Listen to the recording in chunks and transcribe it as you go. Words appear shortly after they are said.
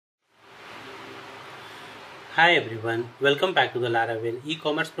Hi everyone, welcome back to the Laravel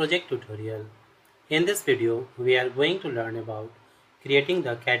e-commerce project tutorial. In this video, we are going to learn about creating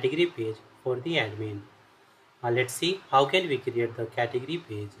the category page for the admin. Let's see how can we create the category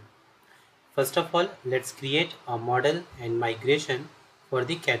page. First of all, let's create a model and migration for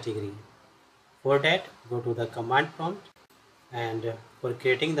the category. For that, go to the command prompt and for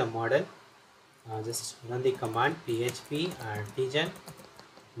creating the model, just run the command php artisan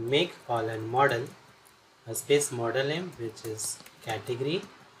make model a space model name which is category,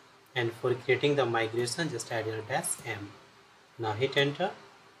 and for creating the migration just add a dash m. Now hit enter.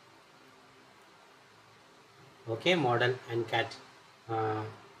 Okay, model and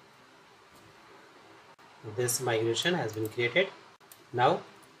this migration has been created. Now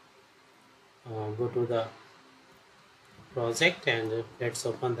go to the project and let's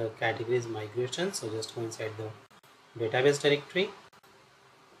open the categories migration. So just go inside the database directory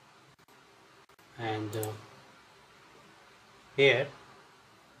and here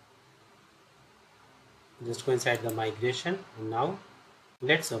just go inside the migration, and now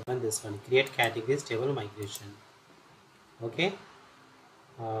let's open this one, create categories table migration. Okay,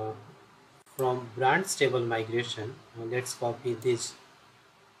 from brands table migration, let's copy this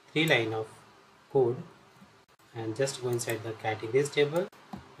 3 line of code and just go inside the categories table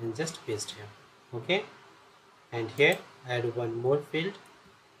and just paste here. Okay, and here add one more field,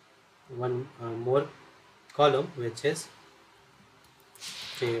 one more column which is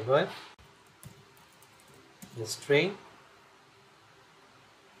table string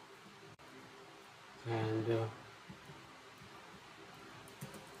and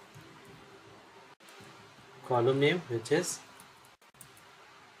column name which is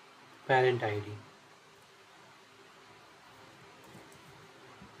parent ID.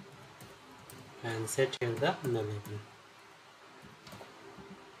 And set here the null label.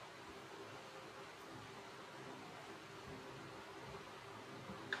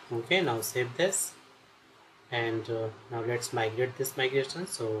 Okay, now save this and now let's migrate this migration.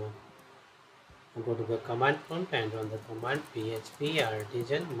 So go to the command prompt and run the command php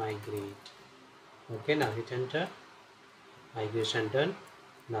artisan migrate. Okay, now hit enter. Migration done.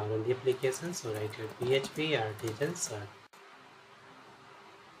 Now run the application. So write here php artisan serve.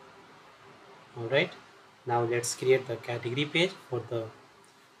 Alright, now let's create the category page for the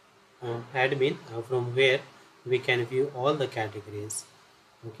admin from where we can view all the categories.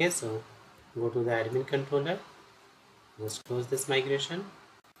 Okay, so go to the admin controller, just close this migration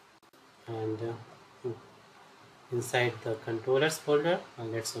and inside the controllers folder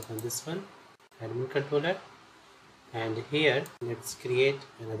let's open this one, admin controller, and here let's create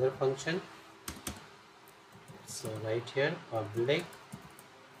another function. So right here public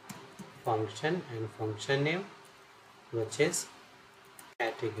function and function name which is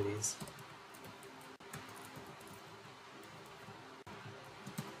categories.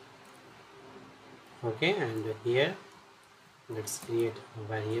 Okay, and here let's create a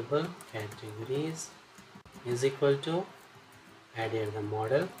variable categories is equal to add here the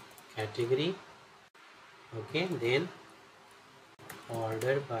model category. Okay, then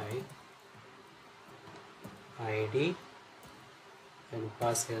order by ID and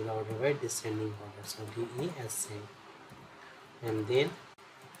pass here the order by descending order, so DESC, and then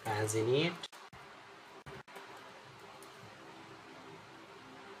paginate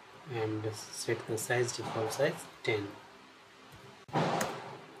and set the size default size 10.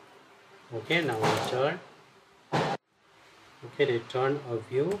 Okay, now return. Okay, return a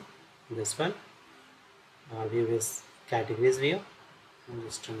view, this one view is categories view, and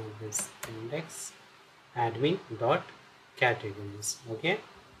just remove this index admin dot categories. Okay,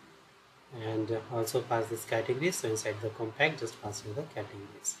 and also pass this categories, so inside the compact just pass here the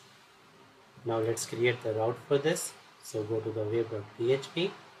categories. Now let's create the route for this. So go to the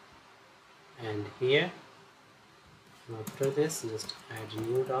web.php and here after this just add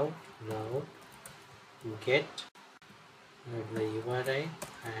new route get, add the URI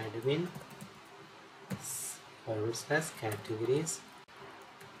admin / categories,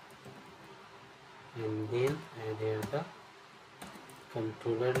 and then add here the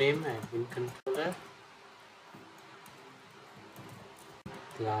controller name admin controller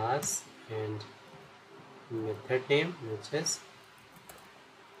class and method name which is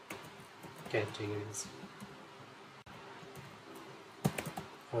categories.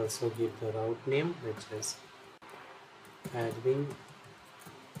 Also give the route name which is admin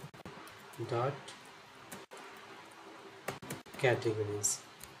dot categories.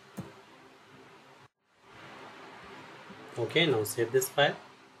 Okay, now save this file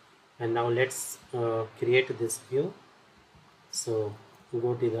and now let's create this view. So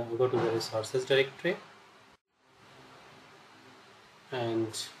go to the resources directory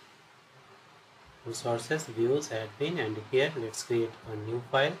and resources, views, admin, and here let's create a new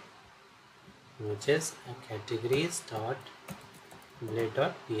file which is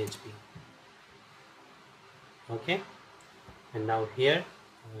categories.blade.php. Okay, and now here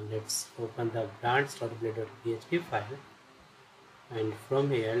let's open the brands.blade.php file, and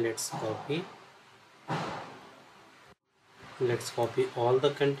from here let's copy all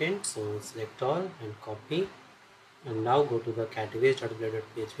the content. So select all and copy, and now go to the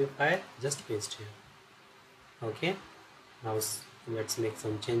categories.blade.php file, just paste here. Okay, now let's make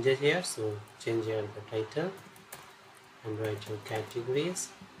some changes here. So change here the title and write your categories.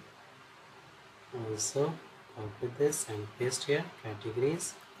 Also copy this and paste here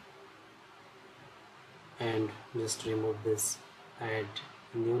categories, and just remove this add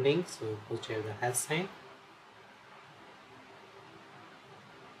new link. So put here the hash sign.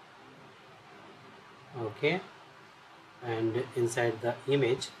 Okay, and inside the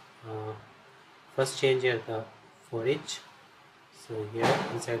image first change here the for each. So here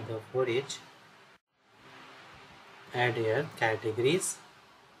inside the for each add here categories,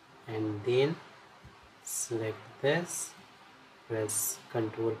 and then select this, press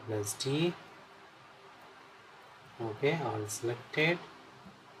Ctrl plus D. Okay, all selected.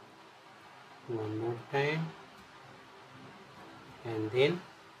 One more time, and then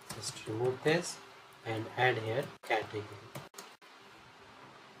just remove this and add here category.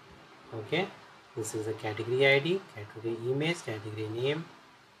 Okay, this is the category ID, category image, category name,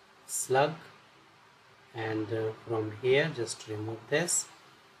 slug, and from here just remove this,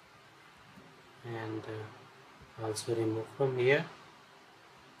 and also remove from here.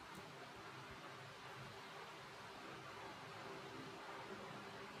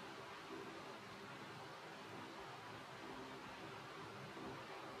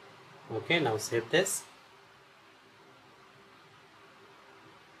 Okay, now save this.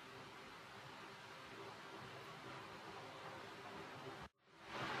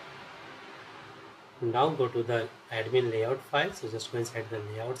 Now go to the admin layout file. So just go inside the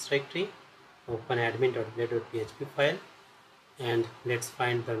layouts directory, open admin.blade.php file, and let's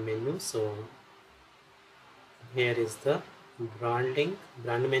find the menu. So here is the brand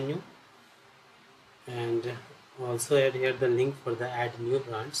menu, and also add here the link for the add new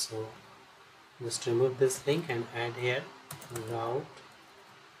brand. So just remove this link and add here route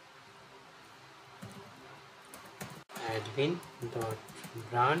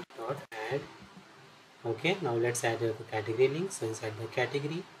admin.brand.add. Okay, now let's add the category link. So inside the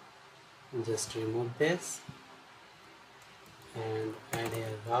category just remove this and add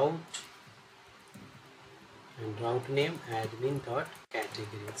a route, and route name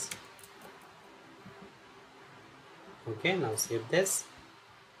admin.categories. Okay, now save this.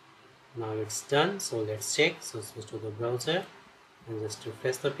 Now it's done. So let's check. So switch to the browser and just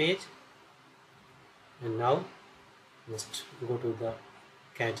refresh the page, and now just go to the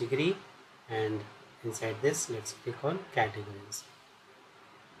category, and inside this let's click on categories,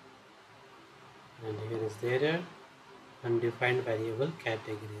 and here is the error, undefined variable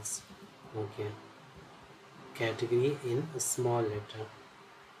categories. Okay, category in a small letter,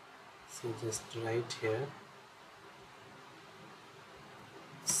 so just write here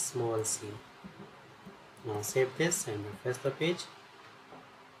small c. Now save this and refresh the page.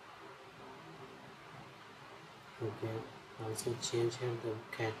 Okay, also change here the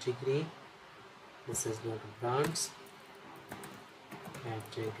category. This is not brands,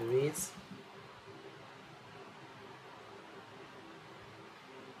 categories.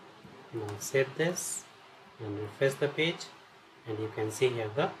 Now save this and refresh the page, and you can see here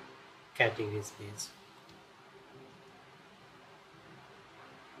the categories page.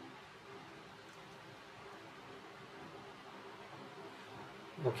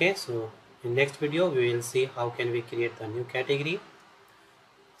 Okay, so in next video we will see how can we create the new category.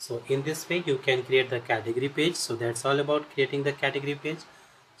 So in this way you can create the category page. So that's all about creating the category page.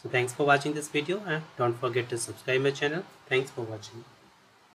 So thanks for watching this video, and don't forget to subscribe my channel. Thanks for watching.